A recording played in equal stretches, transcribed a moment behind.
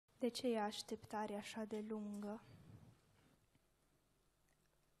De ce e așteptarea așa de lungă?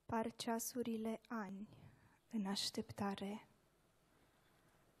 Par ceasurile ani în așteptare.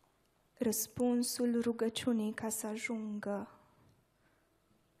 Răspunsul rugăciunii ca să ajungă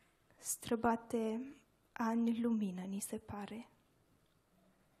străbate ani lumină, ni se pare.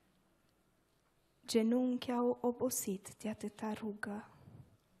 Genunchii au obosit de atâta rugă.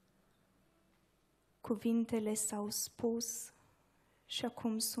 Cuvintele s-au spus și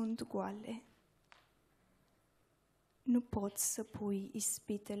acum sunt goale. Nu poți să pui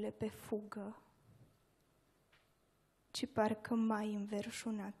ispitele pe fugă, ci parcă mai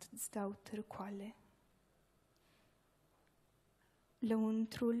înverșunat îți dau târcoale.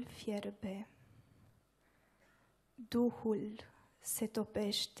 Lăuntrul fierbe, Duhul se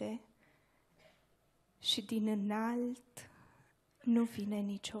topește și din înalt nu vine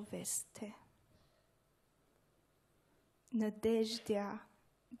nicio veste. Nădejdea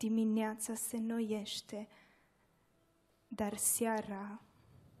dimineața se noiește, dar seara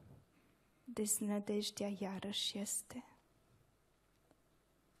deznădejdea iarăși este.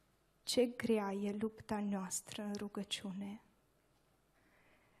 Ce grea e lupta noastră în rugăciune,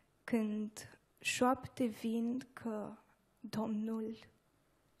 când șoapte vin că Domnul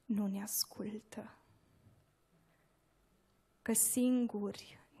nu ne ascultă, că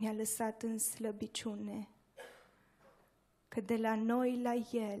singuri ne-a lăsat în slăbiciune, că de la noi la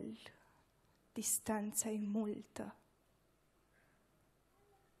El distanța-i multă.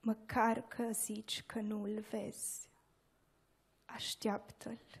 Măcar că zici că nu îl vezi,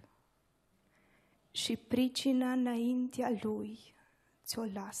 așteaptă-l și pricina înaintea lui ți-o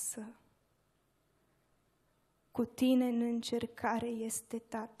lasă. Cu tine în încercare este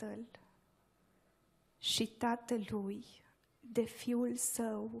Tatăl și Tatălui de Fiul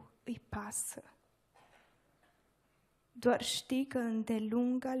Său îi pasă. Doar știi că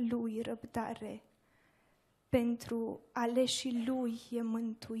îndelunga lui răbdare pentru aleșii lui e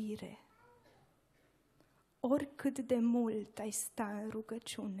mântuire. Oricât de mult ai sta în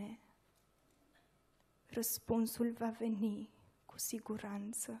rugăciune, răspunsul va veni cu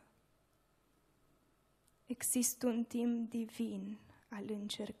siguranță. Există un timp divin al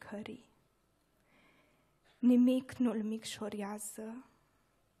încercării. Nimic nu-l micșorează,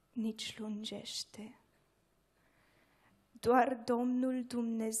 nici lungește. Doar Domnul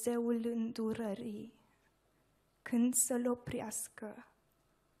Dumnezeul îndurării, când să-l oprească,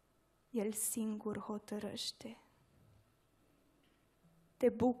 El singur hotărăște. Te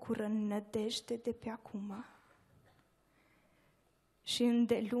bucură în nădejde de pe acum și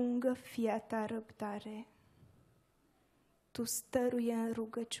îndelungă fie a ta răbdare. Tu stăruie în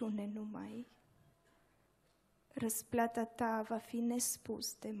rugăciune numai, răsplata ta va fi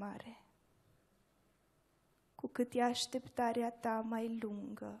nespus de mare. Cu cât e așteptarea ta mai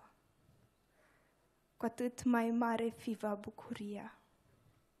lungă, cu atât mai mare fi va bucuria.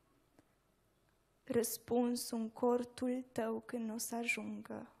 Răspunsul în cortul tău când o să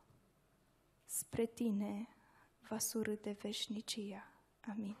ajungă, spre tine va surâde veșnicia.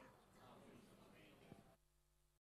 Amin.